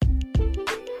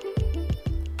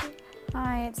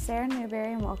Hi, it's Sarah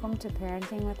Newberry, and welcome to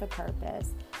Parenting with a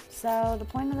Purpose. So, the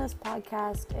point of this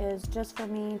podcast is just for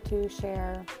me to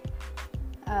share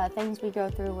things we go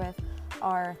through with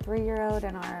our 3-year-old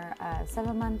and our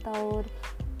 7-month-old,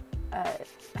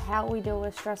 how we deal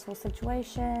with stressful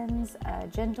situations,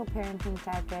 gentle parenting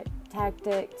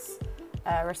tactics,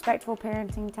 respectful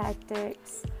parenting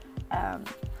tactics,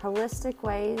 holistic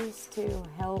ways to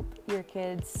help your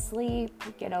kids sleep,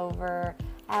 get over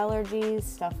allergies,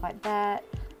 stuff like that,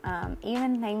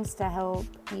 even things to help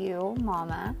you,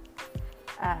 mama,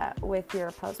 with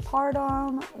your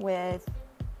postpartum, with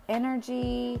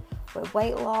energy, with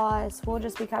weight loss. We'll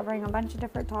just be covering a bunch of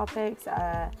different topics.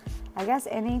 I guess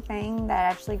anything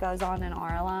that actually goes on in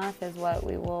our life is what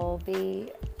we will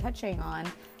be touching on.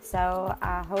 So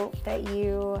I hope that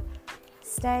you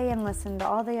stay and listen to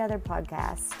all the other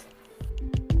podcasts.